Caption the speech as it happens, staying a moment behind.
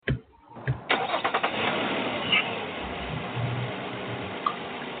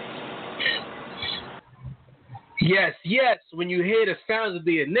Yes, yes, when you hear the sounds of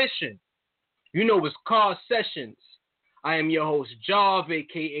the ignition, you know it's Car Sessions. I am your host, Jarv,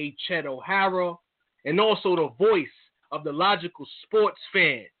 a.k.a. Chet O'Hara, and also the voice of the logical sports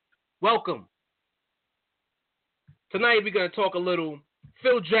fan. Welcome. Tonight we're going to talk a little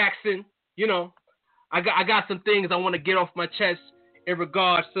Phil Jackson. You know, I got some things I want to get off my chest in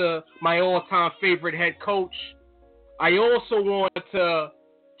regards to my all-time favorite head coach. I also want to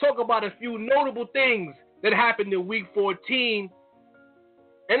talk about a few notable things that happened in Week 14.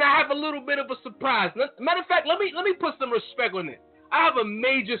 And I have a little bit of a surprise. Matter of fact, let me put some respect on it. I have a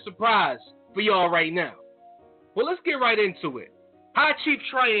major surprise for y'all right now. Well, let's get right into it. High Chief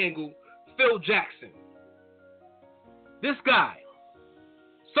Triangle, Phil Jackson. This guy,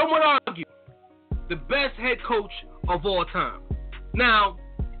 some would argue, the best head coach of all time. Now,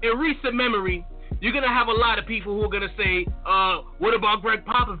 in recent memory, you're going to have a lot of people who are going to say, what about Greg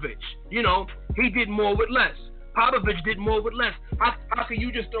Popovich? You know, he did more with less. Popovich did more with less. How can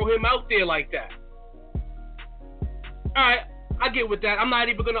you just throw him out there like that? All right, I get with that. I'm not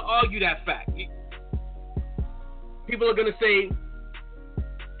even going to argue that fact. People are going to say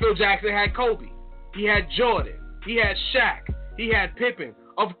Phil Jackson had Kobe. He had Jordan. He had Shaq. He had Pippen.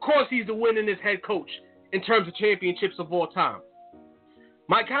 Of course he's the winningest head coach in terms of championships of all time.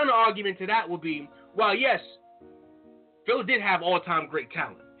 My counter argument to that would be, well, yes, Phil did have all-time great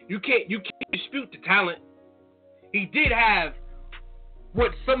talent. You can't dispute the talent. He did have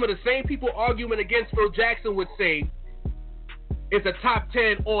what some of the same people arguing against Phil Jackson would say is a top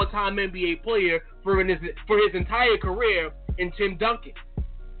 10 all-time NBA player for his entire career in Tim Duncan.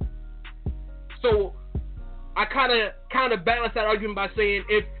 So I kind of balance that argument by saying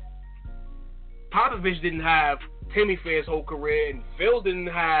if Popovich didn't have Timmy for his whole career and Phil didn't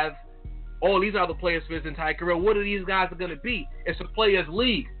have all these other players for his entire career, what are these guys going to be? It's a players'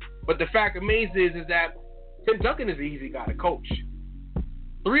 league. But the fact remains is that Tim Duncan is an easy guy to coach.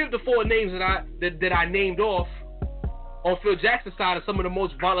 3 of the 4 names that I named off on Phil Jackson's side are some of the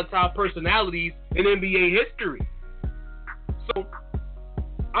most volatile personalities in NBA history. So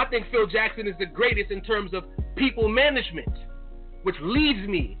I think Phil Jackson is the greatest in terms of people management, which leads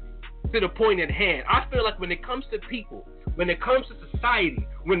me to the point at hand. I feel like when it comes to people, when it comes to society,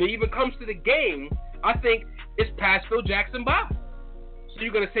 when it even comes to the game, I think it's passed Phil Jackson by. So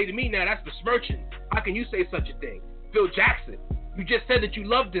you're going to say to me, now that's besmirching. How can you say such a thing? Phil Jackson, you just said that you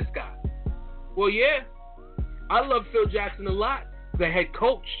love this guy. Well, yeah, I love Phil Jackson a lot, the head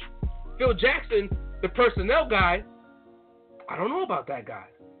coach. Phil Jackson, the personnel guy, I don't know about that guy.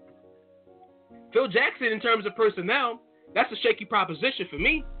 Phil Jackson, in terms of personnel, that's a shaky proposition for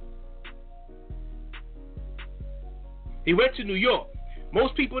me. He went to New York.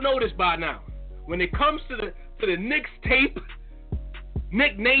 Most people know this by now. When it comes to the Knicks tape,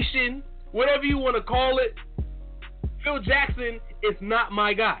 Knick Nation, whatever you want to call it, Phil Jackson is not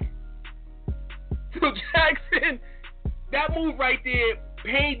my guy. Phil Jackson, that move right there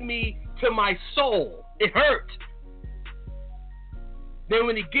pained me to my soul. It hurt. Then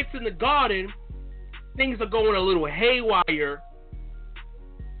when he gets in the Garden, things are going a little haywire.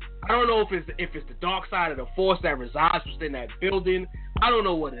 I don't know if it's the dark side of the force that resides within that building. I don't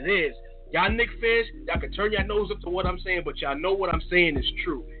know what it is. Y'all Knicks fans, y'all can turn your nose up to what I'm saying, but y'all know what I'm saying is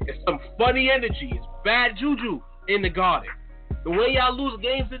true. It's some funny energy. It's bad juju in the Garden. The way y'all lose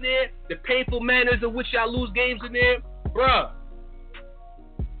games in there, the painful manners in which y'all lose games in there, bruh,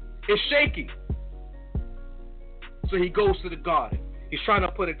 it's shaky. So he goes to the Garden. He's trying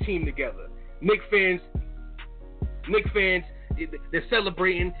to put a team together. Knicks fans, they're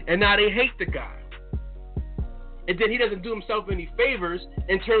celebrating, and now they hate the guy. And then he doesn't do himself any favors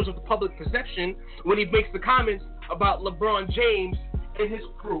in terms of the public perception when he makes the comments about LeBron James and his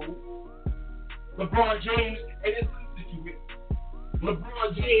crew, LeBron James and his constituents,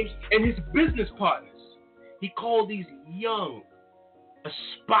 LeBron James and his business partners. He called these young,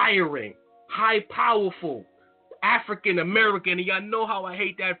 aspiring, high, powerful, African American, and y'all know how I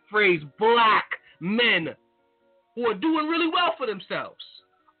hate that phrase, black men who are doing really well for themselves,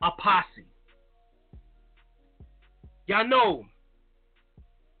 a posse. Y'all know,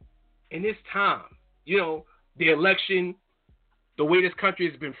 in this time, you know, the election, the way this country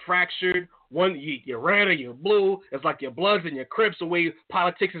has been fractured, one, you're red or you're blue, it's like your Bloods and your Crips, the way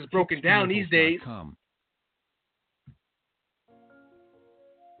politics is broken down these days.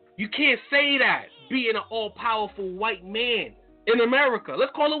 You can't say that being an all-powerful white man in America.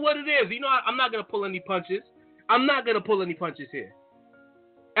 Let's call it what it is. You know, I'm not going to pull any punches. I'm not going to pull any punches here.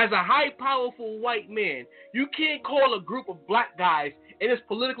 As a high, powerful white man, you can't call a group of black guys in this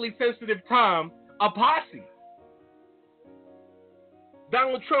politically sensitive time a posse.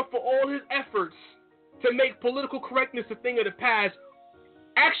 Donald Trump, for all his efforts to make political correctness a thing of the past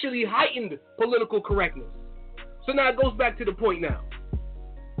actually heightened political correctness. So now it goes back to the point now.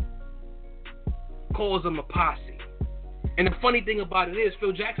 Calls them a posse. And the funny thing about it is,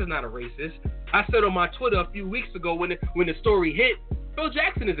 Phil Jackson's not a racist. I said on my Twitter a few weeks ago when the story hit, Phil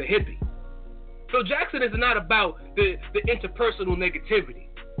Jackson is a hippie. Phil Jackson is not about the interpersonal negativity.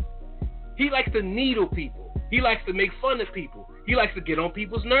 He likes to needle people. He likes to make fun of people. He likes to get on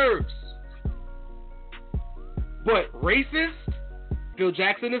people's nerves. But racist, Phil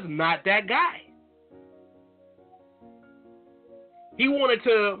Jackson is not that guy. He wanted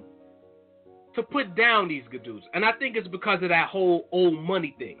to put down these good dudes. And I think it's because of that whole old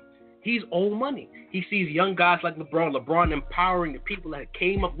money thing. He's old money. He sees young guys like LeBron empowering the people that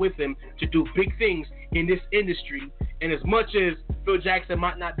came up with him to do big things in this industry. And as much as Phil Jackson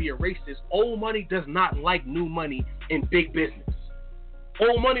might not be a racist, old money does not like new money in big business.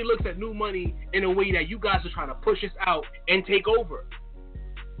 Old money looks at new money in a way that you guys are trying to push us out and take over.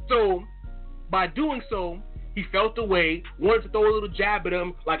 So by doing so, he felt the way, wanted to throw a little jab at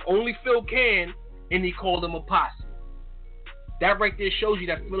him like only Phil can, and he called him a posse. That right there shows you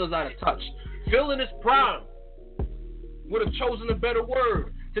that Phil is out of touch. Phil in his prime would have chosen a better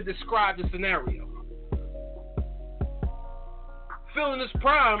word to describe the scenario. Phil in his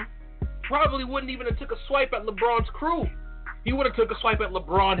prime probably wouldn't even have took a swipe at LeBron's crew. He would have took a swipe at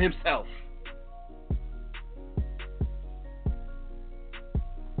LeBron himself.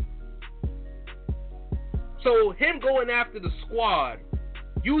 So him going after the squad,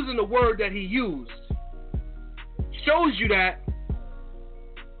 using the word that he used, shows you that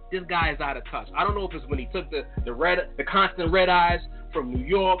this guy is out of touch. I don't know if it's when he took the constant red eyes from New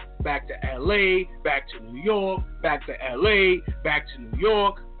York back to LA, back to New York, back to LA, back to New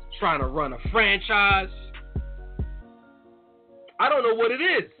York, trying to run a franchise. I don't know what it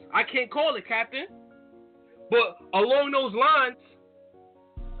is. I can't call it, Captain. But along those lines,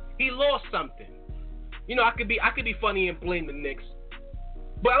 he lost something. You know, I could be funny and blame the Knicks,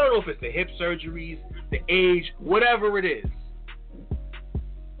 but I don't know if it's the hip surgeries, the age, whatever it is.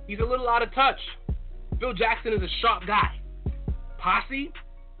 He's a little out of touch. Phil Jackson is a sharp guy. Posse,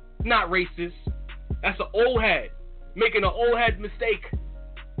 not racist. That's an old head making an old head mistake.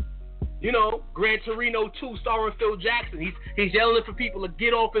 You know, Gran Torino 2 starring Phil Jackson. He's yelling for people to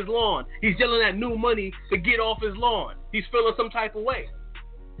get off his lawn. He's yelling at new money to get off his lawn. He's feeling some type of way.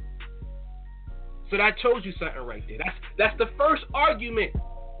 So that shows you something right there. That's the first argument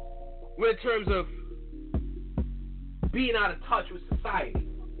in terms of being out of touch with society.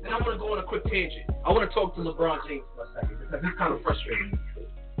 And I'm going to go on a quick tangent. I want to talk to LeBron James for a second because it's kind of frustrating.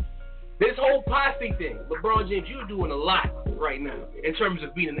 This whole posse thing, LeBron James, you're doing a lot right now in terms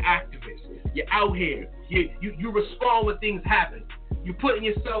of being an activist. You're out here. You respond when things happen. You're putting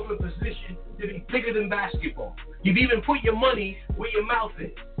yourself in a position to be bigger than basketball. You've even put your money where your mouth is.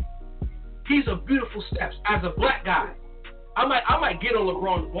 These are beautiful steps. As a black guy, I might get on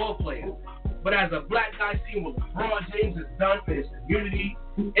LeBron's ball player, but as a black guy, seeing what LeBron James has done for his community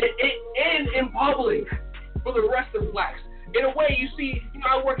and in public for the rest of blacks. In a way, you see,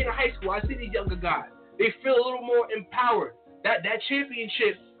 I work in a high school. I see these younger guys. They feel a little more empowered. That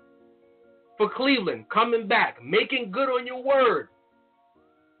championship for Cleveland, coming back, making good on your word,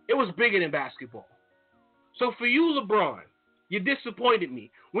 it was bigger than basketball. So for you, LeBron, you disappointed me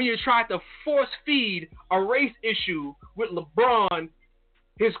when you tried to force feed a race issue with LeBron,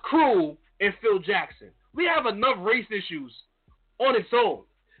 his crew, and Phil Jackson. We have enough race issues on its own.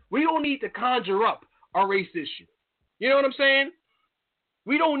 We don't need to conjure up a race issue. You know what I'm saying?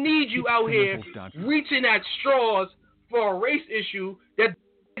 We don't need you out here reaching at straws for a race issue that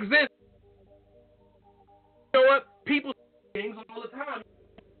exists. You know what? People say things all the time.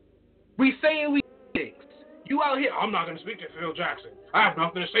 We saying we things. You out here, I'm not going to speak to Phil Jackson. I have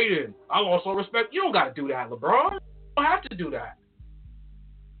nothing to say to him. I also respect. You don't got to do that, LeBron. You don't have to do that.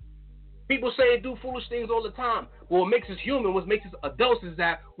 People say and do foolish things all the time. What makes us human, what makes us adults is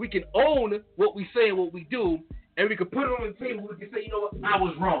that we can own what we say and what we do, and we can put it on the table. We can say, you know what, I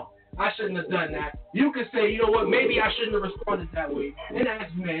was wrong. I shouldn't have done that. You can say, you know what, maybe I shouldn't have responded that way. And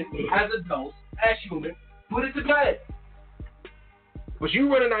as men, as adults, as humans, put it to bed. But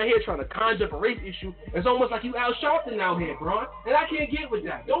you running out here trying to conjure up a race issue, it's almost like you Al Sharpton out here, bro. And I can't get with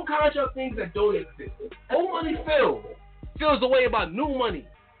that. Don't conjure up things that don't exist. Old money feels the way about new money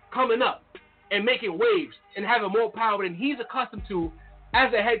coming up and making waves and having more power than he's accustomed to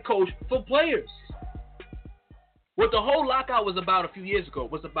as a head coach for players. What the whole lockout was about a few years ago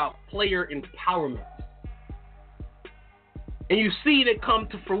was about player empowerment. And you see it come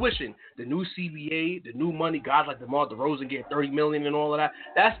to fruition. The new CBA, the new money, guys like DeMar DeRozan getting $30 million and all of that.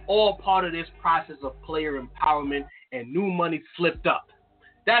 That's all part of this process of player empowerment and new money flipped up.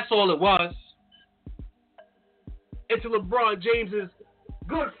 That's all it was. Into LeBron James's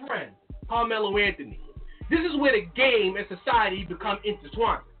good friend, Carmelo Anthony. This is where the game and society become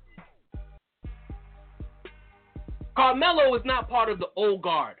intertwined. Carmelo is not part of the old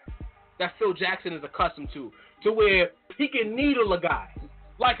guard that Phil Jackson is accustomed to where he can needle a guy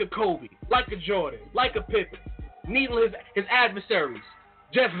like a Kobe, like a Jordan, like a Pippen, needle his adversaries,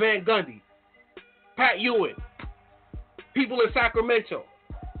 Jeff Van Gundy, Pat Ewing, people in Sacramento.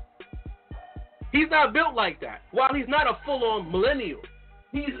 He's not built like that. While he's not a full-on millennial,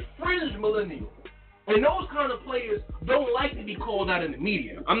 he's fringe millennial. And those kind of players don't like to be called out in the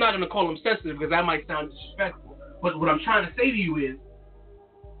media. I'm not going to call them sensitive because that might sound disrespectful. But what I'm trying to say to you is,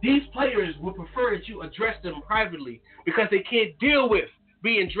 these players would prefer that you address them privately because they can't deal with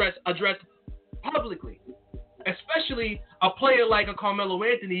being addressed publicly. Especially a player like a Carmelo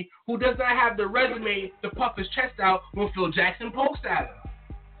Anthony who does not have the resume to puff his chest out when Phil Jackson pokes at him.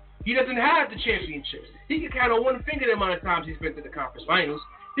 He doesn't have the championships. He can count on one finger the amount of times he's been to the conference finals.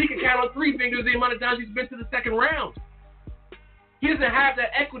 He can count on 3 fingers the amount of times he's been to the second round. He doesn't have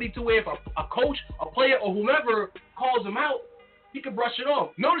that equity to where if a coach, a player, or whomever calls him out, he can brush it off.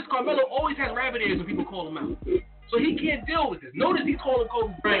 Notice Carmelo always has rabbit ears when people call him out. So he can't deal with this. Notice he's calling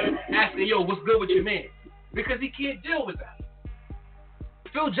Kobe Bryant, asking, yo, what's good with your man? Because he can't deal with that.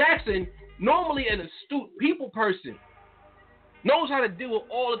 Phil Jackson, normally an astute people person, knows how to deal with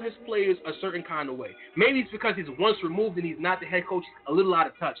all of his players a certain kind of way. Maybe it's because he's once removed and he's not the head coach, a little out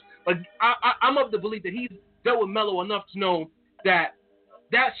of touch. But I'm of the belief that he's dealt with Melo enough to know that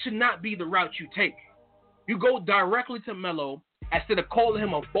should not be the route you take. You go directly to Melo instead of calling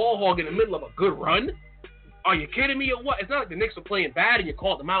him a ball hog in the middle of a good run. Are you kidding me or what? It's not like the Knicks are playing bad and you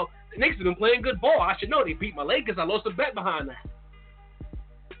called them out. The Knicks have been playing good ball. I should know. They beat my Lakers. I lost a bet behind that.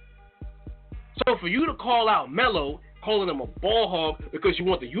 So for you to call out Melo, calling him a ball hog because you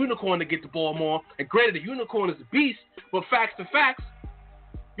want the unicorn to get the ball more, and granted the unicorn is a beast, but facts to facts,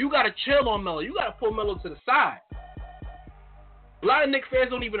 you got to chill on Melo. You got to pull Melo to the side. A lot of Knicks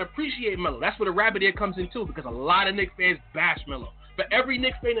fans don't even appreciate Melo. That's where the rabbit ear comes in too, because a lot of Knicks fans bash Melo. For every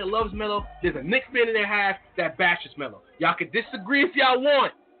Knicks fan that loves Melo, there's a Knicks fan in their half that bashes Melo. Y'all can disagree if y'all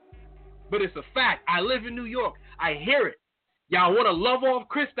want, but it's a fact. I live in New York. I hear it. Y'all want to love off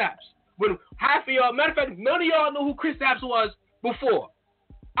Kristaps. When half of y'all, matter of fact, none of y'all know who Kristaps was before.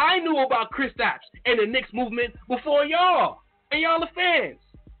 I knew about Kristaps and the Knicks movement before y'all, and y'all are fans.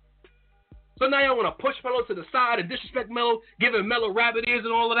 So now y'all want to push Melo to the side and disrespect Melo, giving Melo rabbit ears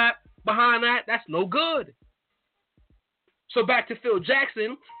and all of that behind that. That's no good. So back to Phil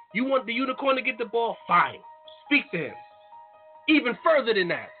Jackson. You want the unicorn to get the ball? Fine. Speak to him. Even further than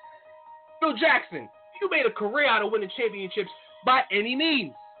that, Phil Jackson, you made a career out of winning championships by any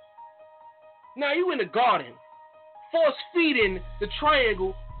means. Now you in the Garden, force feeding the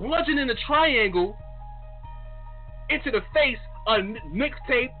triangle, bludgeoning the triangle into the face of Knicks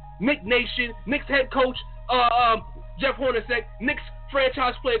tape, Knicks Nation, Knicks head coach Jeff Hornacek, Knicks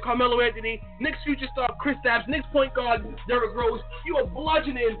franchise player Carmelo Anthony, Knicks future star Kristaps, Knicks point guard Derrick Rose. You are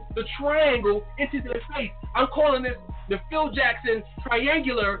bludgeoning the triangle into their face. I'm calling this the Phil Jackson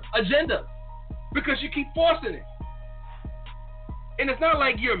triangular agenda because you keep forcing it. And it's not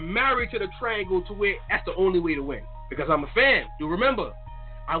like you're married to the triangle to where that's the only way to win. Because I'm a fan. You remember,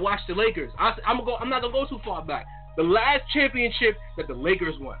 I watched the Lakers. I'm not gonna go too far back. The last championship that the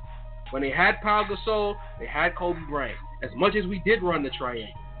Lakers won, when they had Pau Gasol, they had Kobe Bryant. As much as we did run the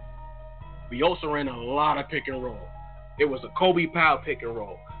triangle, we also ran a lot of pick and roll. It was a Kobe Pau pick and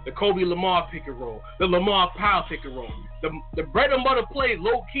roll, the Kobe Lamar pick and roll, the Lamar Pau pick and roll. The bread and butter play,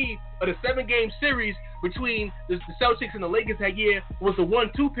 low key, of the 7-game series between the Celtics and the Lakers that year was the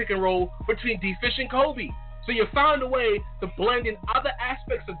 1-2 pick and roll between D-Fish and Kobe. So you found a way to blend in other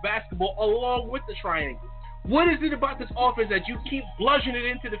aspects of basketball along with the triangle. What is it about this offense that you keep bludgeoning it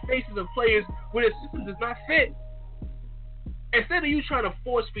into the faces of players when the system does not fit? Instead of you trying to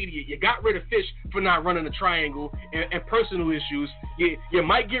force feed it, you got rid of Fish for not running the triangle and personal issues. You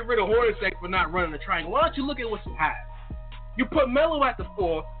might get rid of Hornacek for not running the triangle. Why don't you look at what you have? You put Melo at the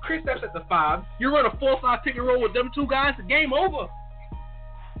 4, Kristaps at the 5. You run a 4-5 pick and roll with them two guys. The game over.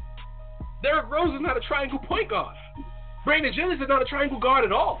 Derrick Rose is not a triangle point guard. Brandon Jennings is not a triangle guard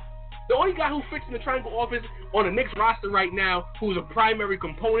at all. The only guy who fits in the triangle offense on the Knicks roster right now, who's a primary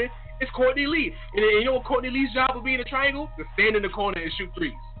component, is Courtney Lee. And you know what Courtney Lee's job will be in the triangle? To stand in the corner and shoot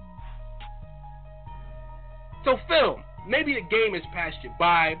threes. So, Phil, maybe the game has passed you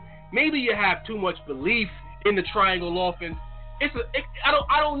by. Maybe you have too much belief in the triangle offense.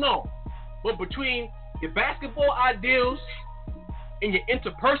 I don't know, but between your basketball ideals and your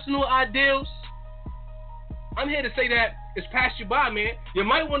interpersonal ideals, I'm here to say that it's passed you by, man. You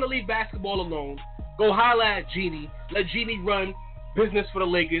might want to leave basketball alone. Go holler at Jeannie. Let Jeannie run business for the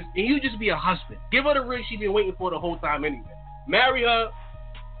Lakers, and you just be a husband. Give her the ring she's been waiting for the whole time anyway. Marry her.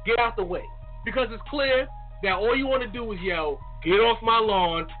 Get out the way. Because it's clear that all you want to do is yell, get off my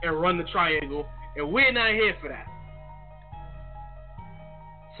lawn and run the triangle, and we're not here for that.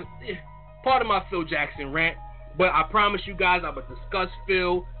 So, part of my Phil Jackson rant, but I promise you guys I'm going to discuss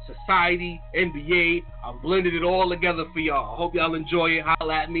Phil, society, NBA. I blended it all together for y'all. I hope y'all enjoy it.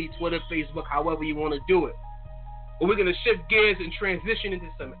 Holla at me, Twitter, Facebook, however you want to do it. But we're going to shift gears and transition into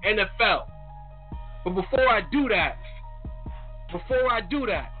some NFL. But before I do that,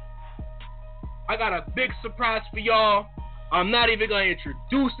 I got a big surprise for y'all. I'm not even going to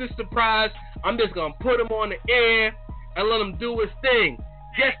introduce this surprise. I'm just going to put him on the air and let him do his thing.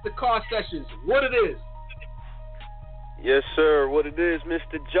 Guess the Car Sessions, what it is. Yes, sir. What it is,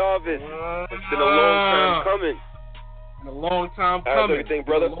 Mr. Jarvis. It's been a long time coming. How's everything,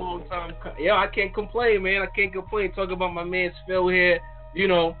 brother? Yeah, I can't complain, man. I can't complain. Talking about my man Phil here. You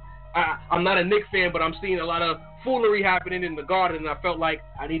know, I'm not a Knicks fan, but I'm seeing a lot of foolery happening in the Garden, and I felt like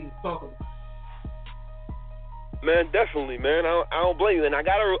I needed to talk about it. Man, definitely, man. I don't blame you, and I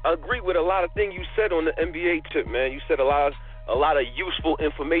gotta agree with a lot of things you said on the NBA tip, man. You said a lot of useful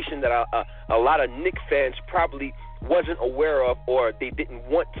information that a lot of Knicks fans probably wasn't aware of, or they didn't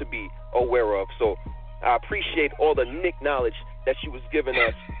want to be aware of. So I appreciate all the Knicks knowledge that you was giving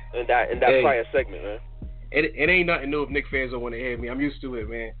us in that prior segment, man. It ain't nothing new if Knicks fans don't want to hear me. I'm used to it,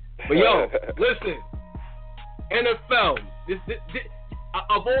 man. But yo, listen, NFL. This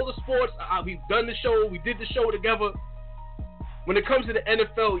of all the sports, we've done the show. We did the show together. When it comes to the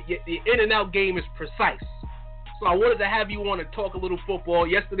NFL, the in and out game is precise. So I wanted to have you on and talk a little football.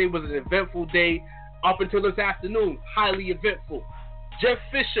 Yesterday was an eventful day. Up until this afternoon, highly eventful. Jeff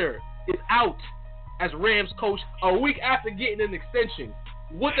Fisher is out as Rams coach a week after getting an extension.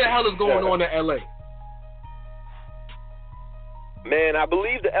 What the hell is going on in LA? Man, I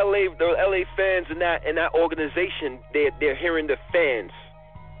believe the LA fans in that organization, they're hearing the fans.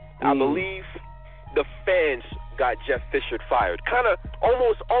 I believe the fans got Jeff Fisher fired. Kind of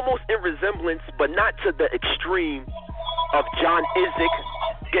almost in resemblance, but not to the extreme of John Izek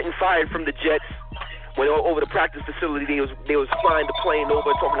getting fired from the Jets. When over the practice facility, they was flying the plane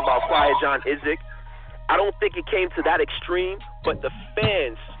over talking about fire John Izek. I don't think it came to that extreme, but the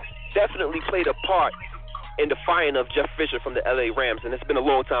fans definitely played a part in the firing of Jeff Fisher from the LA Rams, and it's been a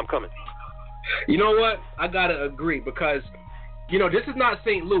long time coming. You know what? I gotta agree because, you know, this is not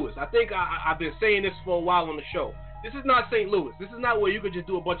St. Louis. I think I've been saying this for a while on the show. This is not St. Louis. This is not where you could just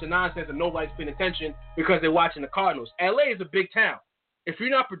do a bunch of nonsense and nobody's paying attention because they're watching the Cardinals. LA is a big town. If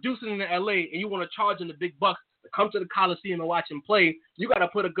you're not producing in LA and you want to charge them the big bucks to come to the Coliseum and watch him play, you got to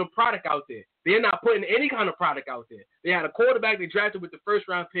put a good product out there. They're not putting any kind of product out there. They had a quarterback they drafted with the first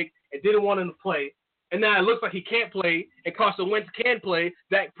round pick and didn't want him to play. And now it looks like he can't play, and Carson Wentz can play,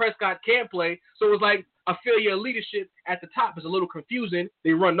 Dak Prescott can't play. So it's like a failure of leadership at the top is a little confusing.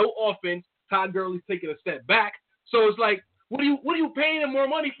 They run no offense. Todd Gurley's taking a step back. So it's like, what are you paying him more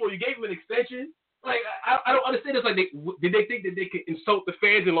money for? You gave him an extension? Like, I don't understand this. Like, did they think that they could insult the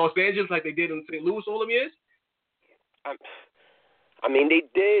fans in Los Angeles like they did in St. Louis all them years? I mean, they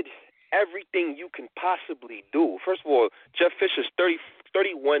did everything you can possibly do. First of all, Jeff Fisher's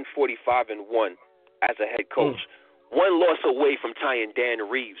 31-45-1 as a head coach. One loss away from tying Dan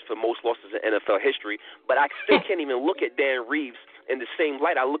Reeves for most losses in NFL history, but I still can't even look at Dan Reeves in the same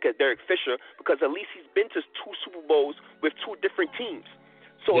light I look at Derek Fisher because at least he's been to 2 Super Bowls with 2 different teams.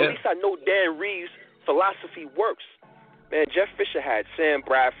 So at least I know Dan Reeves' philosophy works. Man, Jeff Fisher had Sam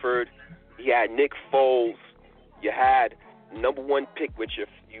Bradford, he had Nick Foles, you had number 1 pick, which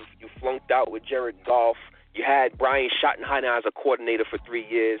you flunked out with Jared Goff. You had Brian Schottenheimer as a coordinator for 3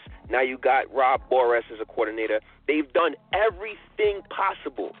 years. Now you got Rob Boras as a coordinator. They've done everything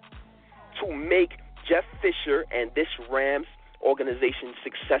possible to make Jeff Fisher and this Rams organization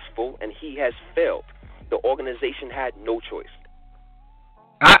successful, and he has failed. The organization had no choice.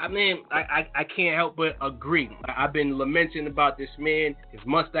 I mean, I can't help but agree. I've been lamenting about this man, his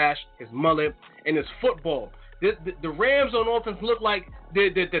mustache, his mullet, and his football. The Rams on offense look like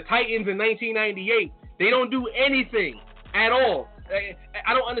the Titans in 1998. They don't do anything at all.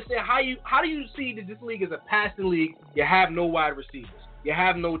 I don't understand how do you see that this league is a passing league? You have no wide receivers. You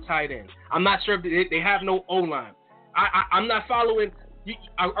have no tight ends. I'm not sure if they have no O-line. I'm not following.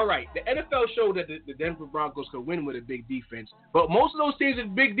 All right, the NFL showed that the Denver Broncos could win with a big defense, but most of those teams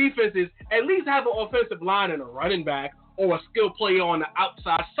with big defenses at least have an offensive line and a running back or a skill player on the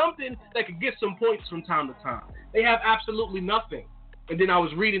outside, something that could get some points from time to time. They have absolutely nothing. And then I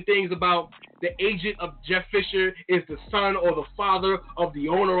was reading things about the agent of Jeff Fisher is the son or the father of the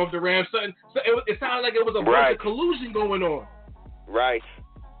owner of the Rams. So it sounded like it was a bunch of collusion going on. Right.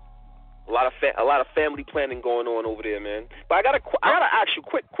 A lot of family planning going on over there, man. But I gotta ask you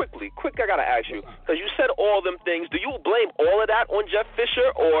quickly. I gotta ask you because you said all them things. Do you blame all of that on Jeff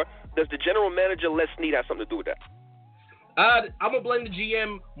Fisher, or does the general manager Les Snead have something to do with that? I'm gonna blame the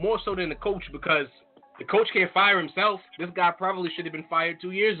GM more so than the coach because the coach can't fire himself. This guy probably should have been fired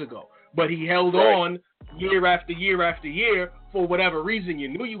 2 years ago, but he held on year after year after year for whatever reason. You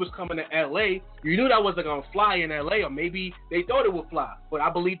knew you was coming to L.A. You knew that wasn't going to fly in L.A., or maybe they thought it would fly. But I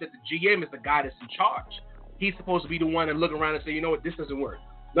believe that the GM is the guy that's in charge. He's supposed to be the one that look around and say, you know what, this doesn't work.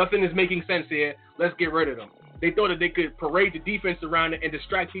 Nothing is making sense here. Let's get rid of them. They thought that they could parade the defense around it and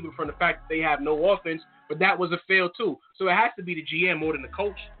distract people from the fact that they have no offense, but that was a fail too. So it has to be the GM more than the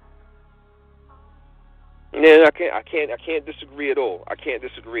coach. Yeah, I can't disagree at all.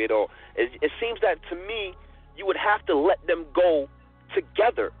 It seems that to me, you would have to let them go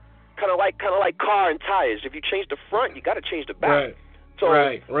together, kind of like car and tires. If you change the front, you got to change the back. Right. So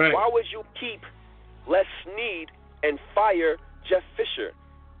right. why would you keep Les Snead and fire Jeff Fisher?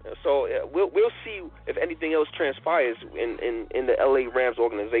 So we'll see if anything else transpires in the LA Rams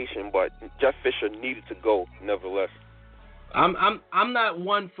organization. But Jeff Fisher needed to go, nevertheless. I'm not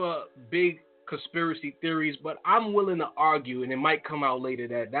one for big conspiracy theories, but I'm willing to argue, and it might come out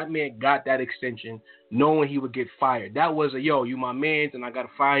later, that man got that extension knowing he would get fired. That was you my mans, and I got to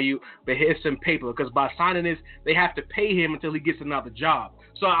fire you, but here's some paper, because by signing this, they have to pay him until he gets another job.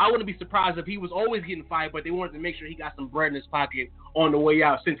 So I wouldn't be surprised if he was always getting fired, but they wanted to make sure he got some bread in his pocket on the way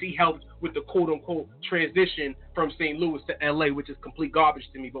out, since he helped with the quote-unquote transition from St. Louis to L.A., which is complete garbage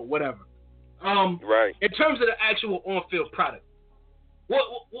to me, but whatever. Right. In terms of the actual on-field product,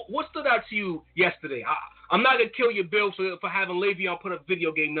 what stood out to you yesterday? I'm not going to kill your bill for having Le'Veon put up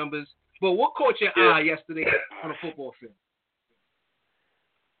video game numbers, but what caught your eye yesterday on a football field?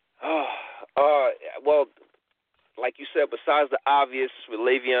 Well, like you said, besides the obvious with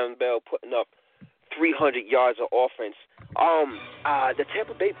Le'Veon Bell putting up 300 yards of offense, the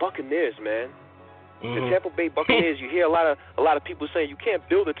Tampa Bay Buccaneers, man. The Tampa Bay Buccaneers, you hear a lot of people saying you can't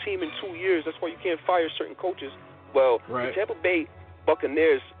build a team in 2 years. That's why you can't fire certain coaches. Well, the Tampa Bay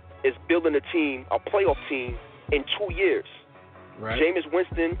Buccaneers is building a team, a playoff team, in 2 years. Right. Jameis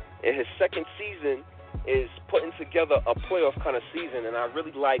Winston, in his second season, is putting together a playoff kind of season, and I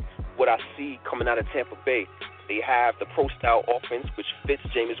really like what I see coming out of Tampa Bay. They have the pro-style offense, which fits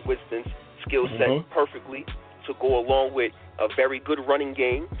Jameis Winston's skill set perfectly to go along with a very good running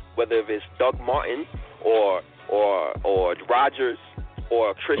game, whether it's Doug Martin or Rodgers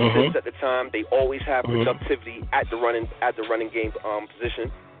or Chris Sims at the time. They always have productivity at the running game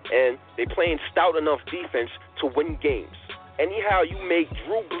position, and they playing stout enough defense to win games. Anyhow you make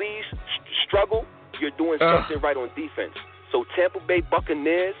Drew Brees struggle, you're doing something right on defense. So Tampa Bay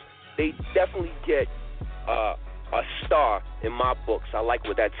Buccaneers, they definitely get a star in my books. I like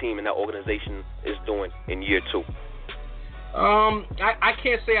what that team and that organization is doing in year 2. I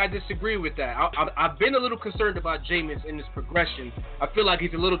can't say I disagree with that. I've been a little concerned about Jameis in his progression. I feel like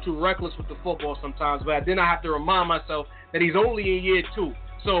he's a little too reckless with the football sometimes, but then I have to remind myself that he's only in year 2.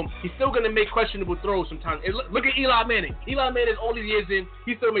 So he's still going to make questionable throws sometimes. And look at Eli Manning. Eli Manning, all these years in,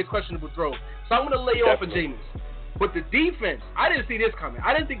 he still makes questionable throws. So I'm going to lay off of Jameis. But the defense, I didn't see this coming.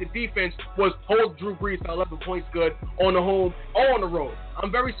 I didn't think the defense was hold Drew Brees to 11 points good on the home or on the road.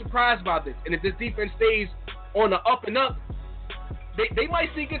 I'm very surprised by this. And if this defense stays on the up and up, they might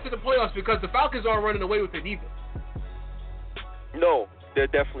sneak into the playoffs because the Falcons aren't running away with it either. No, they're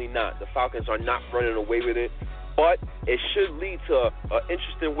definitely not. The Falcons are not running away with it. But it should lead to an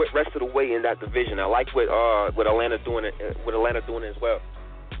interesting rest of the way in that division. I like what Atlanta doing as well.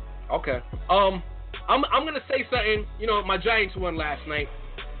 Okay. I'm gonna say something. You know, my Giants won last night.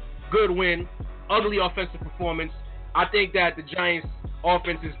 Good win. Ugly offensive performance. I think that the Giants'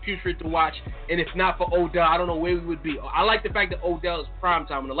 offense is putrid to watch, and if not for Odell, I don't know where we would be. I like the fact that Odell is prime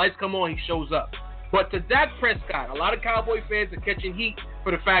time. When the lights come on, he shows up. But to Dak Prescott, a lot of Cowboy fans are catching heat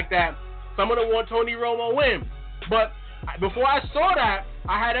for the fact that some of them want Tony Romo win. But before I saw that,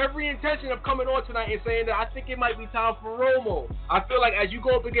 I had every intention of coming on tonight and saying that I think it might be time for Romo. I feel like as you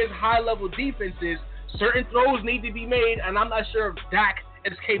go up against high-level defenses, certain throws need to be made, and I'm not sure if Dak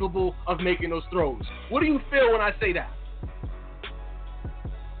is capable of making those throws. What do you feel when I say that?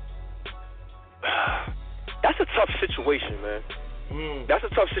 That's a tough situation, man. That's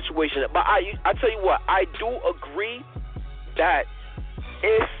a tough situation. But I tell you what, I do agree that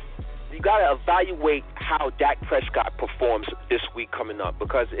if you got to evaluate how Dak Prescott performs this week coming up,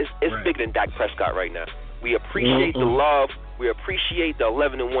 because it's bigger than Dak Prescott right now. We appreciate the love. We appreciate the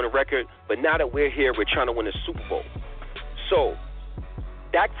 11-1 record. But now that we're here, we're trying to win a Super Bowl. So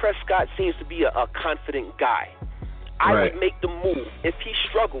Dak Prescott seems to be a confident guy. I would make the move. If he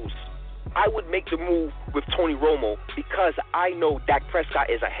struggles, I would make the move with Tony Romo, because I know Dak Prescott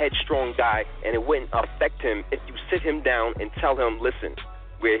is a headstrong guy, and it wouldn't affect him if you sit him down and tell him, listen,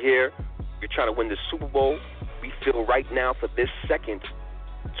 we're here. We're trying to win the Super Bowl. We feel right now for this second,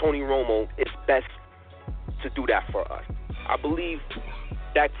 Tony Romo is best to do that for us. I believe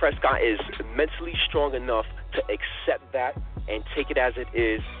Dak Prescott is mentally strong enough to accept that and take it as it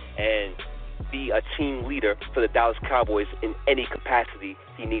is and be a team leader for the Dallas Cowboys in any capacity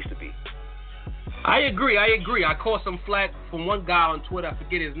he needs to be. I agree. I caught some flack from one guy on Twitter, I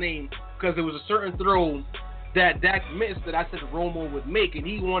forget his name, because there was a certain throw that Dak missed that I said Romo would make, and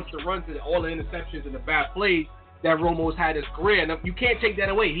he wants to run to all the interceptions and the bad plays that Romo's had his career. Now, you can't take that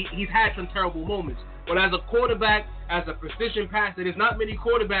away. He's had some terrible moments. But as a quarterback, as a precision passer, there's not many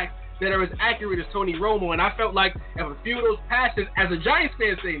quarterbacks that are as accurate as Tony Romo. And I felt like if a few of those passes, as a Giants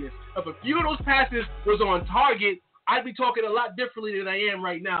fan saying this, if a few of those passes was on target, I'd be talking a lot differently than I am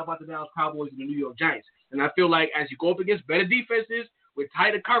right now about the Dallas Cowboys and the New York Giants. And I feel like as you go up against better defenses, with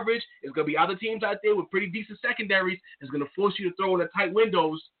tighter coverage, there's going to be other teams out there with pretty decent secondaries. It's going to force you to throw in the tight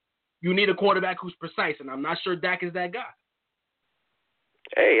windows. You need a quarterback who's precise, and I'm not sure Dak is that guy.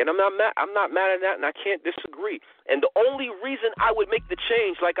 Hey, and I'm not mad at that, and I can't disagree. And the only reason I would make the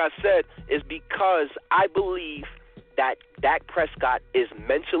change, like I said, is because I believe that Dak Prescott is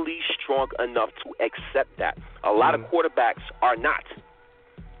mentally strong enough to accept that. A lot of quarterbacks are not.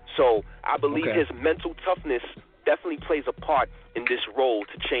 So I believe his mental toughness definitely plays a part in this role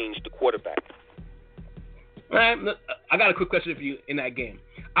to change the quarterback. I got a quick question for you in that game.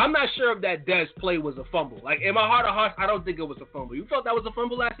 I'm not sure if that Dez play was a fumble. Like, in my heart of hearts, I don't think it was a fumble. You felt that was a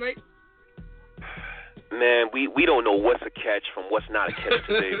fumble last night? Man, we don't know what's a catch from what's not a catch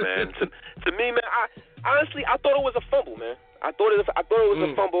today, man. To me, man, I honestly thought it was a fumble, man. I thought it was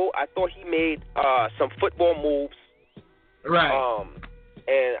a fumble. I thought he made some football moves. Right.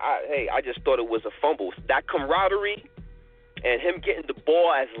 And I just thought it was a fumble. That camaraderie and him getting the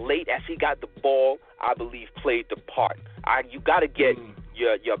ball as late as he got the ball, I believe, played the part. You got to get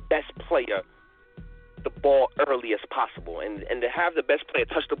your best player the ball early as possible, and to have the best player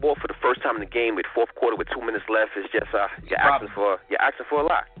touch the ball for the first time in the game with fourth quarter with 2 minutes left is just you're asking for a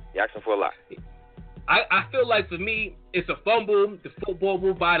lot. You're asking for a lot. I feel like for me, it's a fumble. The football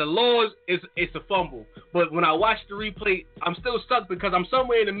rule by the laws, it's a fumble. But when I watch the replay, I'm still stuck because I'm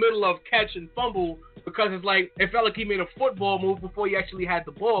somewhere in the middle of catch and fumble because it's like it felt like he made a football move before he actually had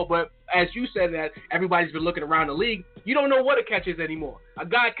the ball. But as you said that everybody's been looking around the league, you don't know what a catch is anymore. A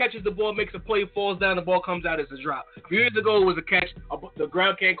guy catches the ball, makes a play, falls down, the ball comes out as a drop. A few years ago, it was a catch. The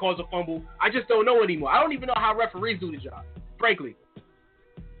ground can't cause a fumble. I just don't know anymore. I don't even know how referees do the job, frankly.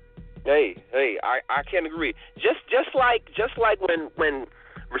 Hey, I can't agree. Just like when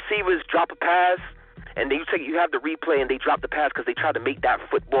receivers drop a pass and you have the replay and they drop the pass because they tried to make that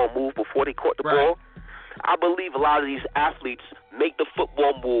football move before they caught the ball. I believe a lot of these athletes make the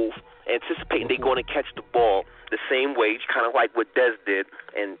football move anticipating they're going to catch the ball the same way, kind of like what Dez did,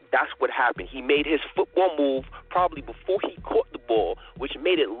 and that's what happened. He made his football move probably before he caught the ball, which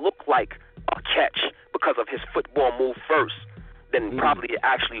made it look like a catch because of his football move first. Than probably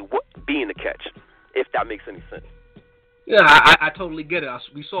actually being a catch, if that makes any sense. Yeah, I totally get it.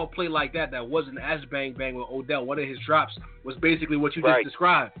 We saw a play like that wasn't as bang-bang with Odell. One of his drops was basically what you just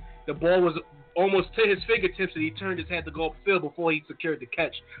described. The ball was almost to his fingertips, and he turned his head to go upfield before he secured the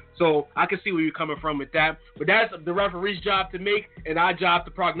catch. So I can see where you're coming from with that. But that's the referee's job to make, and our job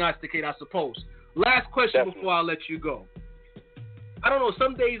to prognosticate, I suppose. Last question before I let you go. I don't know,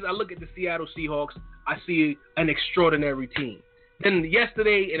 some days I look at the Seattle Seahawks, I see an extraordinary team. And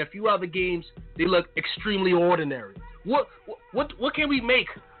yesterday and a few other games, they look extremely ordinary. What can we make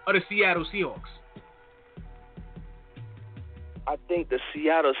of the Seattle Seahawks? I think the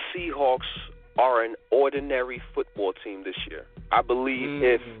Seattle Seahawks are an ordinary football team this year. I believe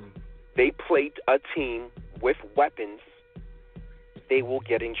if they played a team with weapons, they will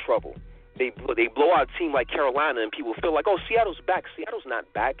get in trouble. They blow out a team like Carolina, and people feel like, oh, Seattle's back. Seattle's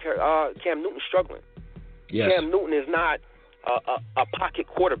not back. Cam Newton's struggling. Yes. Cam Newton is not a pocket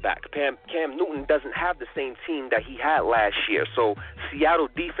quarterback. Cam Newton doesn't have the same team that he had last year. So Seattle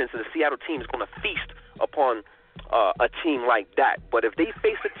defense and the Seattle team is going to feast upon a team like that. But if they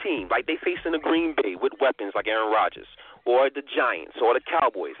face a team like they face in the Green Bay with weapons like Aaron Rodgers or the Giants or the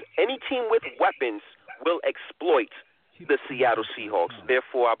Cowboys, any team with weapons will exploit the Seattle Seahawks.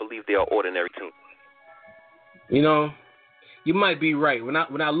 Therefore, I believe they are an ordinary team. You know, you might be right. When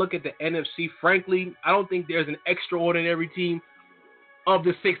I look at the NFC, frankly, I don't think there's an extraordinary team of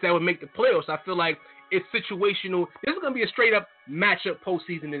the 6 that would make the playoffs. I feel like it's situational. This is going to be a straight-up matchup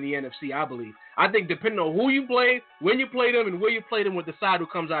postseason in the NFC, I believe. I think depending on who you play, when you play them, and where you play them will decide who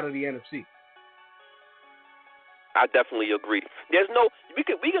comes out of the NFC. I definitely agree. We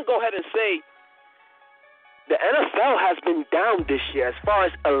can go ahead and say the NFL has been down this year as far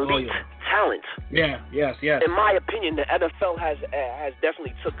as elite talent. Yeah, yes. In my opinion, the NFL has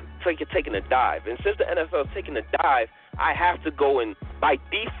definitely taken a dive. And since the NFL has taken a dive, I have to go and, by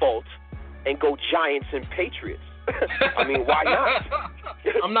default, and go Giants and Patriots. I mean, why not?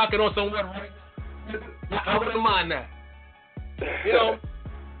 I'm knocking on some wood right now. I wouldn't mind that. You know,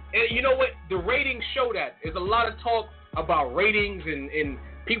 and you know what? The ratings show that. There's a lot of talk about ratings and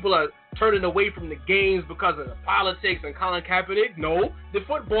people are turning away from the games because of the politics and Colin Kaepernick. No, the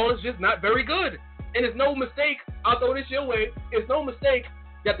football is just not very good. And it's no mistake, I'll throw this your way, it's no mistake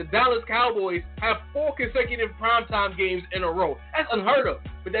that the Dallas Cowboys have 4 consecutive primetime games in a row. That's unheard of.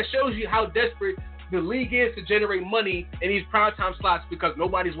 But that shows you how desperate the league is to generate money in these primetime slots because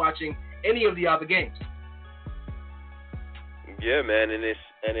nobody's watching any of the other games. Yeah, man, and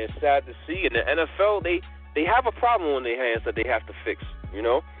it's sad to see. In the NFL, they have a problem on their hands that they have to fix. You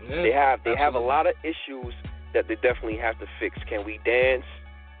know, yeah, they have a lot of issues that they definitely have to fix. Can we dance?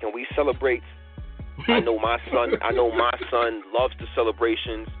 Can we celebrate? I know my son loves the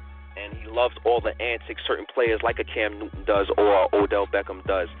celebrations, and he loves all the antics certain players like a Cam Newton does or Odell Beckham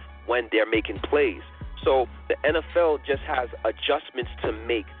does when they're making plays. So the NFL just has adjustments to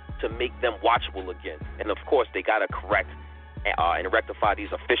make them watchable again. And of course, they gotta correct and rectify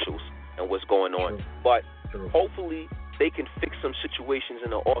these officials and what's going on. True. But True. Hopefully they can fix some situations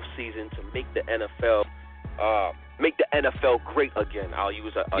in the off season to make the NFL great again. I'll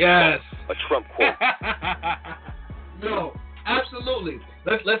use a Trump quote. No, absolutely.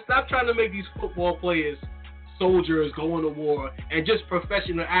 Let's stop trying to make these football players soldiers going to war and just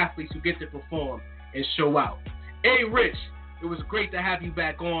professional athletes who get to perform and show out. Hey, Rich, it was great to have you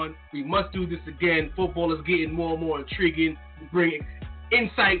back on. We must do this again. Football is getting more and more intriguing. Bringing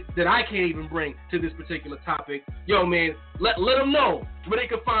insight that I can't even bring to this particular topic. Yo, man, let them know where they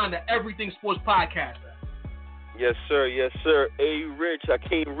can find the Everything Sports Podcast at. Yes, sir. Yes, sir. A Rich,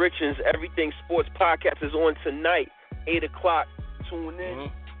 Akeem Richens, Everything Sports Podcast is on tonight, 8 o'clock. Tune in.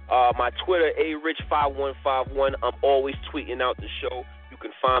 Mm-hmm. My Twitter, arich5151. I'm always tweeting out the show. You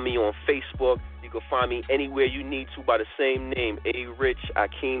can find me on Facebook. You can find me anywhere you need to by the same name, A-Rich,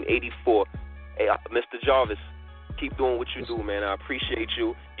 Akeem84. Hey, Mr. Jarvis, keep doing what you do, man. I appreciate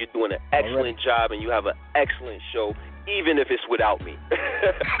you. You're doing an excellent job, and you have an excellent show, even if it's without me.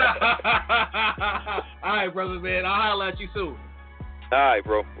 All right, brother, man. I'll holler at you soon. All right,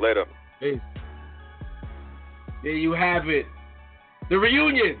 bro. Later. Peace. There you have it. The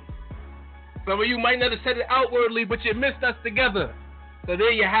reunion. Some of you might not have said it outwardly, but you missed us together. So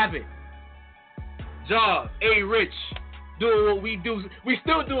there you have it. Jaws, A-Rich, doing what we do. We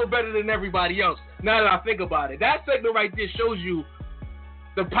still do it better than everybody else, now that I think about it. That segment right there shows you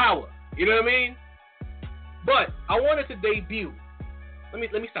the power. You know what I mean? But I wanted to debut. Let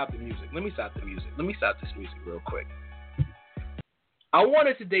me stop the music. Let me stop this music real quick. I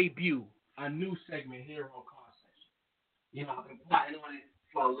wanted to debut a new segment here on Car Session. You know, I've been plotting on it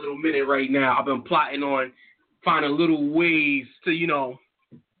for a little minute right now. I've been plotting on finding little ways to,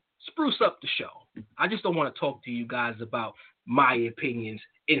 spruce up the show. I just don't want to talk to you guys about my opinions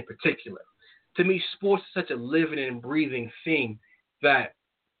in particular. To me, sports is such a living and breathing thing that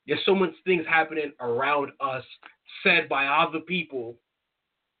there's so much things happening around us said by other people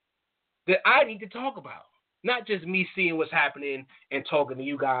that I need to talk about. Not just me seeing what's happening and talking to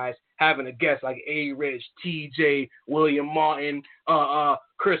you guys, having a guest like A-Rich, TJ, William Martin,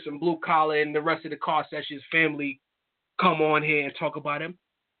 Chris and Blue Collar, and the rest of the Car Sessions family come on here and talk about him.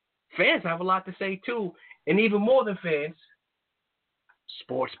 Fans have a lot to say too, and even more than fans,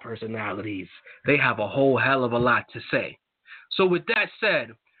 sports personalities. They have a whole hell of a lot to say. So with that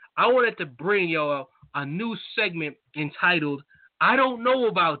said, I wanted to bring y'all a new segment entitled I Don't Know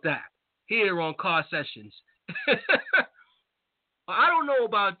About That here on Car Sessions. I don't know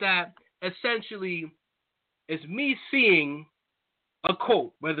about that. Essentially, it's me seeing a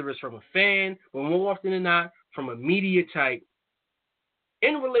quote, whether it's from a fan, or more often than not, from a media type,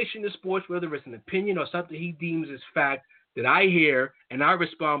 in relation to sports, whether it's an opinion or something he deems as fact that I hear, and I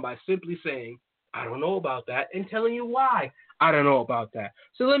respond by simply saying, I don't know about that, and telling you why I don't know about that.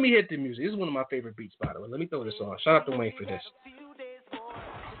 So let me hit the music. This is one of my favorite beats, by the way. Let me throw this on. Shout out to Wayne for this.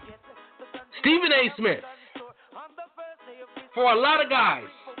 Stephen A. Smith. For a lot of guys,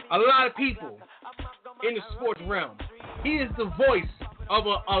 a lot of people, in the sports realm. He is the voice of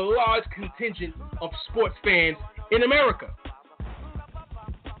a large contingent of sports fans in America.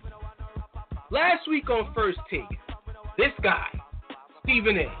 Last week on First Take, this guy,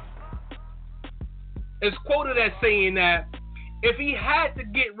 Stephen A., is quoted as saying that if he had to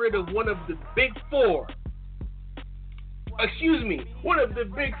get rid of one of the big one of the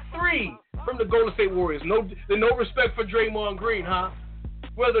big three from the Golden State Warriors, no respect for Draymond Green, huh?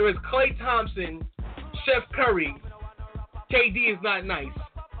 Whether it's Klay Thompson, Steph Curry, KD is not nice.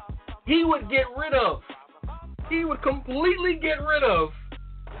 He would completely get rid of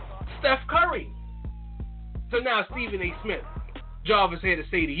Steph Curry. So now Stephen A. Smith, Jarvis here to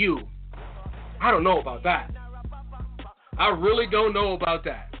say to you, I don't know about that. I really don't know about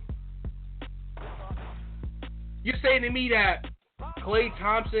that. You're saying to me that Klay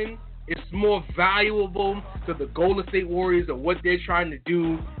Thompson is more valuable to the Golden State Warriors and what they're trying to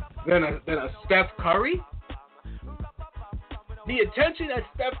do than a Steph Curry? The attention that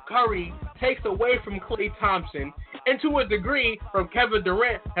Steph Curry takes away from Klay Thompson, and to a degree from Kevin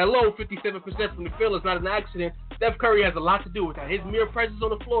Durant, 57% from the field is not an accident. Steph Curry has a lot to do with that. His mere presence on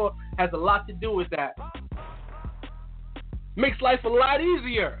the floor has a lot to do with that. Makes life a lot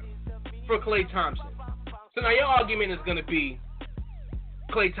easier for Klay Thompson. So now your argument is going to be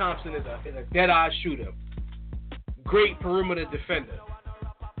Klay Thompson is a dead-eye shooter, great perimeter defender.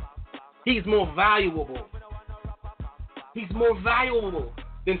 He's more valuable. He's more valuable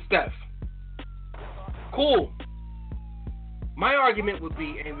than Steph. Cool. My argument would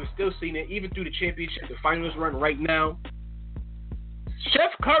be, and we're still seeing it even through the championship, the finals run right now,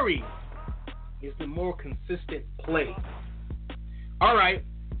 Steph Curry is the more consistent play. All right,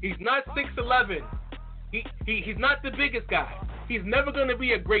 he's not 6'11". He's not the biggest guy. He's never going to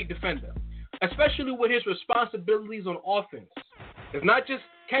be a great defender, especially with his responsibilities on offense. It's not just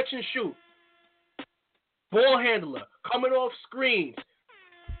catch and shoot. Ball handler, coming off screens,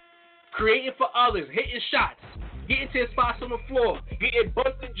 creating for others, hitting shots, getting to his spots on the floor, getting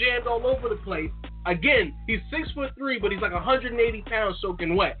bumped and jammed all over the place. Again, he's 6'3", but he's like 180 pounds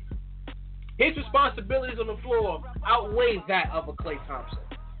soaking wet. His responsibilities on the floor outweigh that of a Klay Thompson.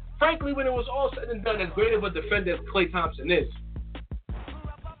 Frankly, when it was all said and done, as great of a defender as Klay Thompson is,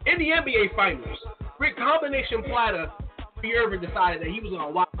 in the NBA Finals, with combination platter, Kyrie Irving decided that he was going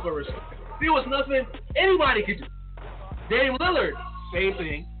to watch for his. There was nothing anybody could do. Dame Lillard, same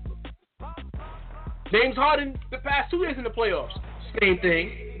thing. James Harden, the past 2 years in the playoffs, same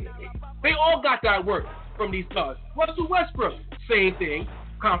thing. They all got that work from these stars. Russell Westbrook, same thing.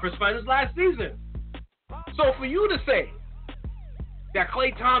 Conference Finals last season. So for you to say that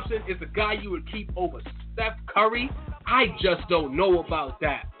Klay Thompson is the guy you would keep over Steph Curry, I just don't know about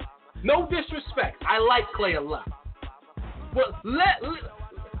that. No disrespect. I like Klay a lot. But lest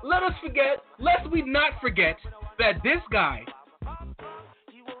we not forget that this guy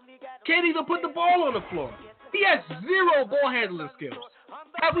can't even put the ball on the floor. He has zero ball handling skills.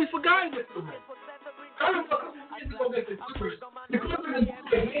 Have we forgotten this? The Clippers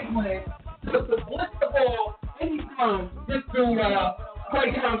to blitz the ball anytime this dude,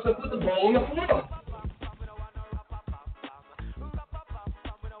 Klay Thompson, put the ball on the floor.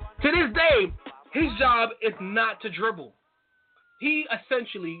 To this day, his job is not to dribble. He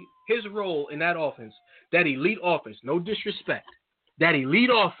essentially, his role in that offense, that elite offense, no disrespect, that elite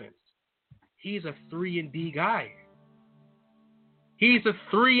offense, he's a 3-and-D guy. He's a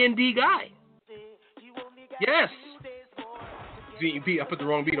 3-and-D guy. Yes. I put the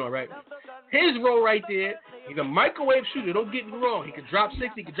wrong beat on, right? His role right there, he's a microwave shooter. Don't get me wrong. He could drop 60,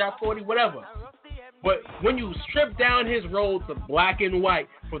 he could drop 40, whatever. But when you strip down his role to black and white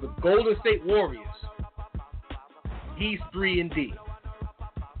for the Golden State Warriors, he's 3-and-D.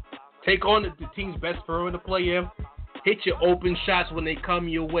 Take on the team's best perimeter player, hit your open shots when they come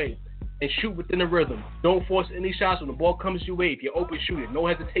your way, and shoot within the rhythm. Don't force any shots when the ball comes your way. If you're open, shoot it. No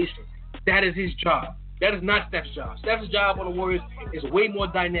hesitation. That is his job. That is not Steph's job. Steph's job on the Warriors is way more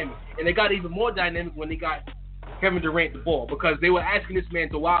dynamic. And they got even more dynamic when they got Kevin Durant the ball, because they were asking this man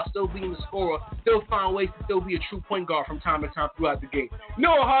to, while still being the scorer, still find ways to still be a true point guard from time to time throughout the game. You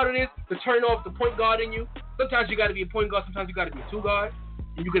know how hard it is to turn off the point guard in you? Sometimes you got to be a point guard, sometimes you got to be a two guard.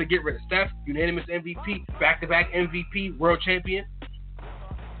 And you're going to get rid of Steph, unanimous MVP, back-to-back MVP, world champion.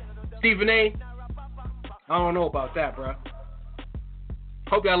 Stephen A., I don't know about that, bro.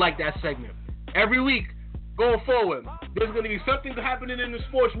 Hope y'all like that segment. Every week, going forward, there's going to be something happening in the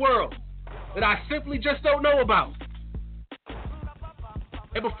sports world that I simply just don't know about.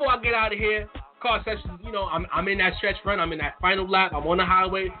 And before I get out of here, car sessions, you know, I'm in that stretch run. I'm in that final lap. I'm on the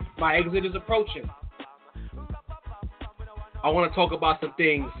highway. My exit is approaching. I want to talk about some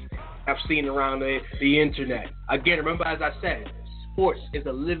things I've seen around the internet. Again, remember, as I said, sports is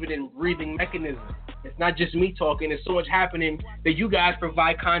a living and breathing mechanism. It's not just me talking. There's so much happening that you guys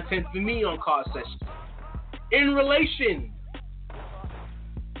provide content for me on Card Sessions. In relation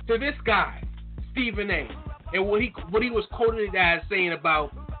to this guy, Stephen A., and what he was quoted as saying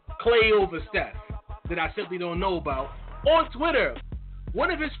about Clay over Steph that I simply don't know about, on Twitter, one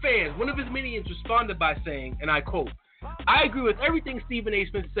of his fans, one of his minions responded by saying, and I quote, "I agree with everything Stephen A.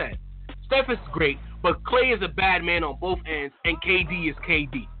 Smith said. Steph is great, but Clay is a bad man on both ends, and KD is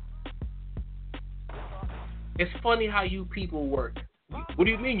KD." It's funny how you people work. What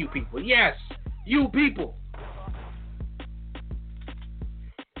do you mean, you people? Yes, you people.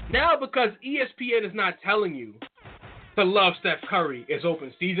 Now, because ESPN is not telling you to love Steph Curry, it's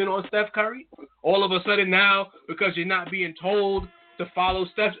open season on Steph Curry. All of a sudden now, because you're not being told to follow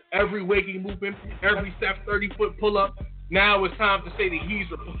Steph's every waking movement, every Steph 30-foot pull-up, now it's time to say that he's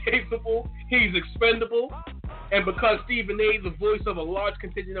replaceable, he's expendable. And because Stephen A., the voice of a large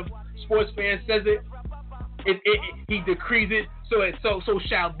contingent of sports fans, says it, he decrees it, so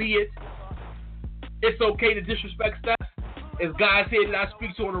shall be it. It's okay to disrespect Steph. As guys here that I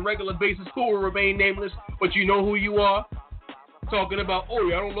speak to on a regular basis who will remain nameless, but you know who you are, talking about, oh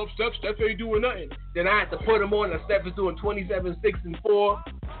yeah, I don't love Steph, Steph ain't doing nothing. Then I had to put him on and Steph is doing 27, 6, and 4.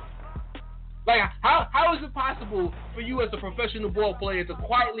 Like, how is it possible for you as a professional ball player to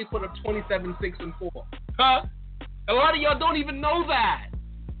quietly put up 27, 6, and 4? Huh? A lot of y'all don't even know that.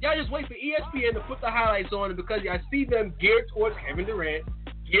 Y'all just wait for ESPN to put the highlights on, and because y'all see them geared towards Kevin Durant,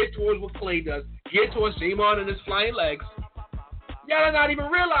 geared towards what Clay does, geared towards Draymond and his flying legs, y'all are not even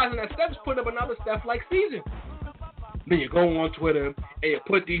realizing that Steph's put up another Steph-like season. Then you go on Twitter and you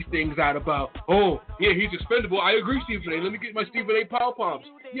put these things out about, oh, yeah, he's expendable. I agree, Stephen A. Let me get my Stephen A. power palms.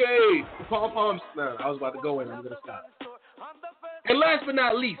 Yay, power palms. No, I was about to go in. I'm going to stop. And last but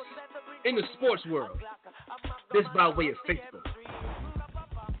not least, in the sports world, this by way of Facebook.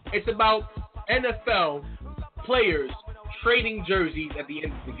 It's about NFL players trading jerseys at the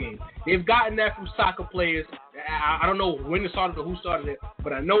end of the game. They've gotten that from soccer players. I don't know when it started or who started it,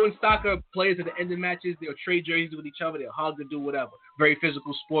 but I know in soccer, players at the end of matches, they'll trade jerseys with each other, they'll hug and do whatever. Very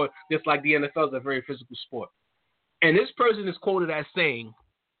physical sport, just like the NFL is a very physical sport. And this person is quoted as saying,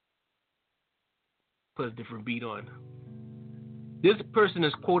 put a different beat on. This person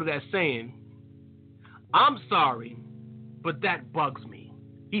is quoted as saying, "I'm sorry, but that bugs me."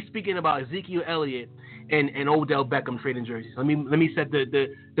 He's speaking about Ezekiel Elliott and Odell Beckham trading jerseys. Let me set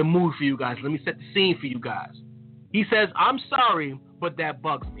the mood for you guys. Let me set the scene for you guys. He says, "I'm sorry, but that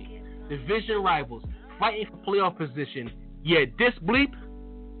bugs me. Division rivals fighting for playoff position. Yeah, this bleep.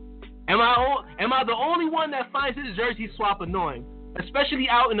 Am I the only one that finds his jersey swap annoying, especially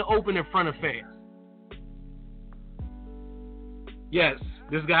out in the open in front of fans?" Yes,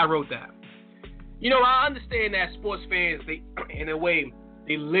 this guy wrote that. You know, I understand that sports fans, they, in a way,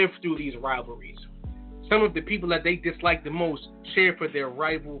 they live through these rivalries. Some of the people that they dislike the most cheer for their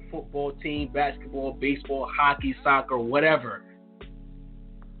rival football team, basketball, baseball, hockey, soccer, whatever.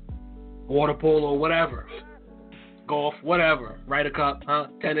 Water polo, whatever. Golf, whatever. Ryder Cup,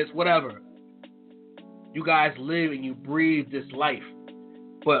 tennis, whatever. You guys live and you breathe this life.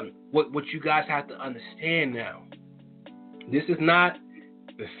 But what you guys have to understand now, this is not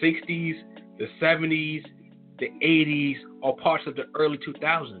the 60s, the 70s, the 80s, or parts of the early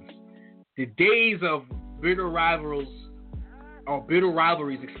 2000s. The days of bitter rivalries,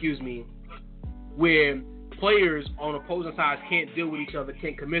 where players on opposing sides can't deal with each other,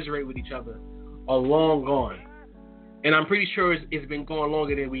 can't commiserate with each other, are long gone. And I'm pretty sure it's been going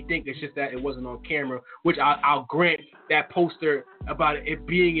longer than we think. It's just that it wasn't on camera, which I'll grant that poster about it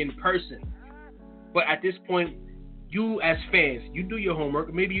being in person. But at this point, you as fans, you do your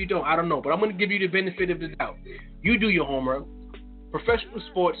homework. Maybe you don't. I don't know. But I'm going to give you the benefit of the doubt. You do your homework. Professional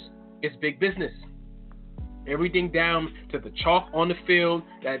sports is big business. Everything down to the chalk on the field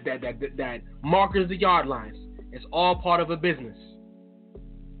that markers the yard lines. It's all part of a business.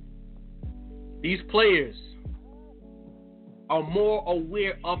 These players are more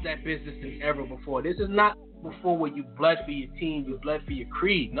aware of that business than ever before. This is not before where you bled for your team, you bled for your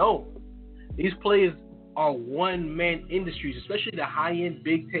creed. No. These players are one-man industries, especially the high-end,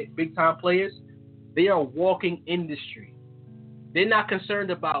 big-time players. They are walking industry. They're not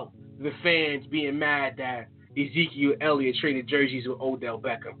concerned about the fans being mad that Ezekiel Elliott traded jerseys with Odell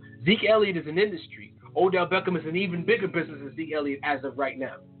Beckham. Zeke Elliott is an industry. Odell Beckham is an even bigger business than Zeke Elliott as of right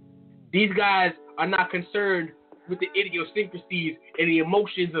now. These guys are not concerned with the idiosyncrasies and the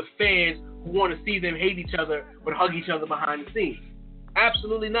emotions of fans who want to see them hate each other but hug each other behind the scenes.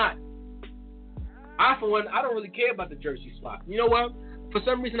 Absolutely not. For one, I don't really care about the jersey swap. You know what? For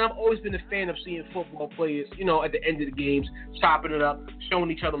some reason, I've always been a fan of seeing football players, you know, at the end of the games, chopping it up,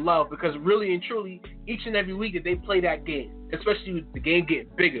 showing each other love, because really and truly, each and every week that they play that game, especially with the game getting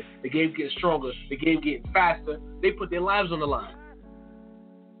bigger, the game getting stronger, the game getting faster, they put their lives on the line.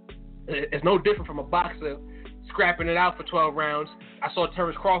 It's no different from a boxer scrapping it out for 12 rounds. I saw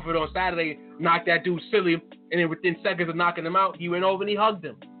Terrence Crawford on Saturday knock that dude silly, and then within seconds of knocking him out, he went over and he hugged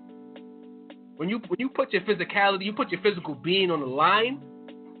him. When you put your physicality, you put your physical being on the line,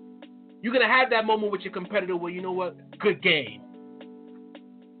 you're going to have that moment with your competitor where, you know what, good game.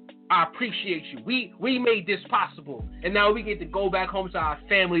 I appreciate you. We made this possible. And now we get to go back home to our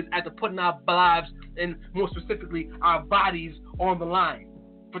families after putting our lives, and more specifically, our bodies on the line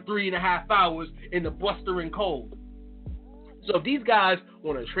for 3.5 hours in the blustering cold. So if these guys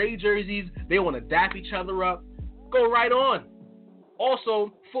want to trade jerseys, they want to dap each other up, go right on.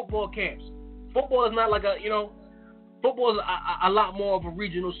 Also, football camps. Football is not like football is a lot more of a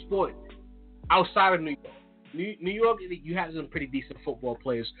regional sport outside of New York. New York, you have some pretty decent football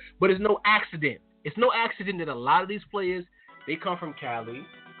players, but it's no accident. It's no accident that a lot of these players, they come from Cali,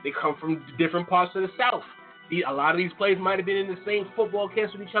 they come from different parts of the South. A lot of these players might have been in the same football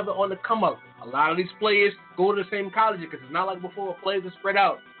camps with each other on the come up. A lot of these players go to the same colleges, because it's not like before players are spread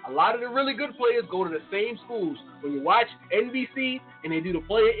out. A lot of the really good players go to the same schools. When you watch NBC and they do the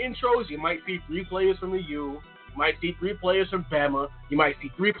player intros, you might see 3 players from the U. You might see 3 players from Bama. You might see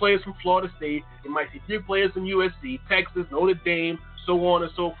 3 players from Florida State. You might see 3 players from USC, Texas, Notre Dame, so on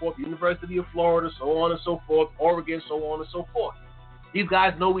and so forth, University of Florida, so on and so forth, Oregon, so on and so forth. These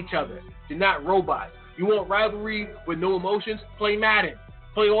guys know each other. They're not robots. You want rivalry with no emotions? Play Madden.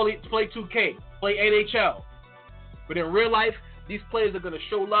 Play 2K. Play NHL. But in real life, these players are going to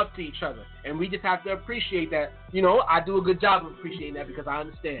show love to each other. And we just have to appreciate that. You know, I do a good job of appreciating that because I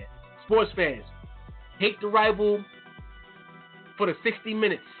understand. Sports fans, hate the rival for the 60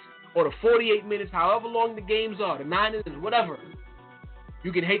 minutes or the 48 minutes, however long the games are, the 9 innings, whatever.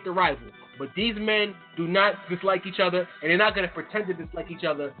 You can hate the rival. But these men do not dislike each other, and they're not going to pretend to dislike each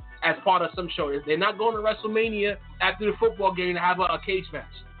other as part of some show. They're not going to WrestleMania after the football game to have a cage match.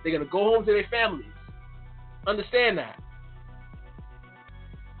 They're going to go home to their families. Understand that.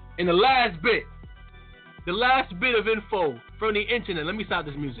 And the last bit of info from the internet. Let me stop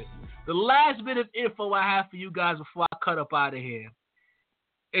this music. The last bit of info I have for you guys before I cut up out of here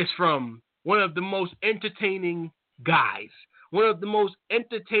is from one of the most entertaining guys, one of the most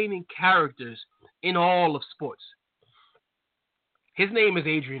entertaining characters in all of sports. His name is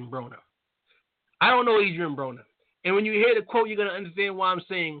Adrian Broner. I don't know Adrian Broner. And when you hear the quote, you're going to understand why I'm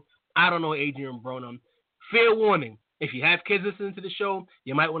saying I don't know Adrian Broner. Fair warning. If you have kids listening to the show,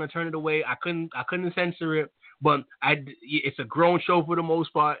 you might want to turn it away. I couldn't censor it, but it's a grown show for the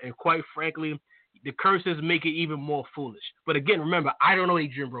most part, and quite frankly, the curses make it even more foolish. But again, remember, I don't know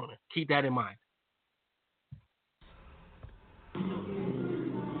Adrian Broner. Keep that in mind. Don't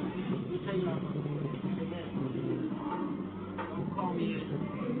call me it.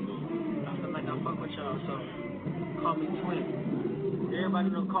 I feel like I fuck with y'all, so call me Twin. Everybody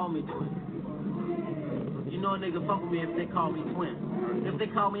don't call me Twin. You know a nigga fuck with me if they call me Twin. If they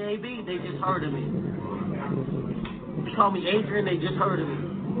call me AB, they just heard of me. If they call me Adrian, they just heard of me.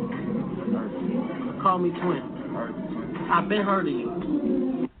 Call me Twin. I've been heard of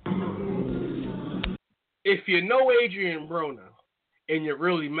you. If you know Adrian Broner and you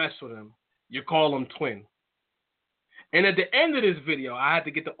really mess with him, you call him Twin. And at the end of this video, I had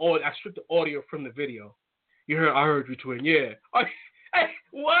to get the audio. I stripped the audio from the video. I heard you, Twin. Yeah. Hey,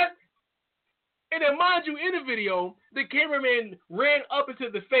 what? And then, mind you, in the video, the cameraman ran up into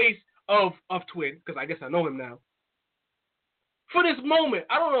the face of Twin, because I guess I know him now. For this moment,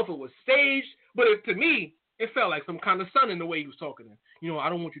 I don't know if it was staged, but to me, it felt like some kind of son in the way he was talking to him. You know, I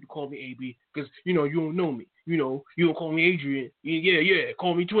don't want you to call me AB, because, you know, you don't know me. You know, you don't call me Adrian. Yeah,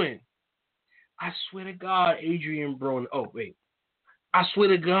 call me Twin. I swear to God, Adrian Broner. Oh, wait. I swear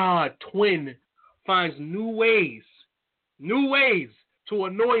to God, Twin finds new ways to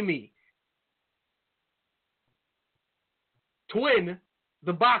annoy me. Twin,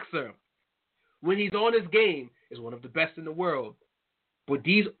 the boxer, when he's on his game, is one of the best in the world. But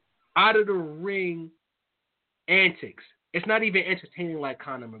these out-of-the-ring antics, it's not even entertaining like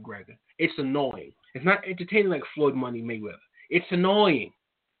Conor McGregor. It's annoying. It's not entertaining like Floyd Money Mayweather. It's annoying.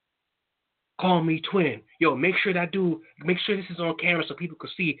 Call me Twin. Yo, make sure this is on camera so people can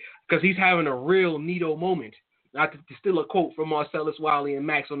see, because he's having a real neato moment. Not to steal a quote from Marcellus Wiley and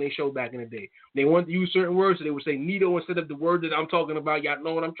Max on their show back in the day. They wanted to use certain words, so they would say neato instead of the word that I'm talking about. Y'all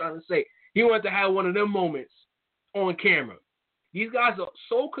know what I'm trying to say. He wanted to have one of them moments on camera. These guys are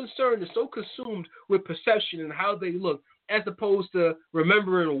so concerned and so consumed with perception and how they look as opposed to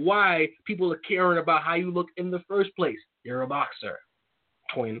remembering why people are caring about how you look in the first place. You're a boxer,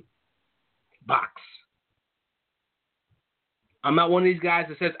 twin. Box. I'm not one of these guys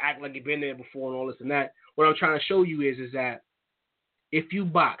that says act like you've been there before and all this and that. What I'm trying to show you is that if you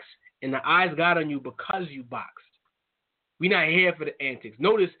box and the eyes got on you because you boxed, we're not here for the antics.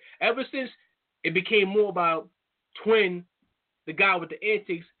 Notice, ever since it became more about Twin, the guy with the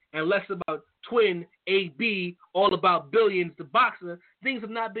antics, and less about Twin, AB, all about billions, the boxer, things have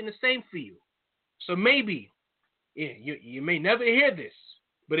not been the same for you. So maybe, you may never hear this,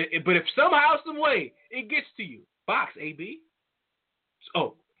 but if somehow, some way, it gets to you, box, AB.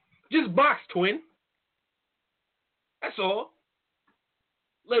 Oh, just box, Twin. That's all.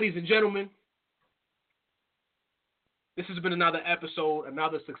 Ladies and gentlemen, this has been another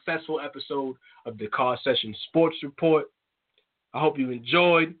successful episode of the Car Session Sports Report. I hope you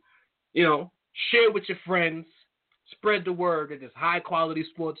enjoyed. Share with your friends. Spread the word that there's high-quality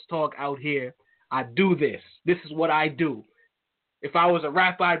sports talk out here. I do this. This is what I do. If I was a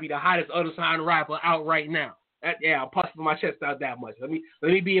rapper, I'd be the hottest unsigned rapper out right now. I'll puff my chest out that much. Let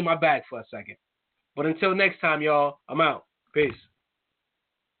me be in my bag for a second. But until next time, y'all, I'm out. Peace.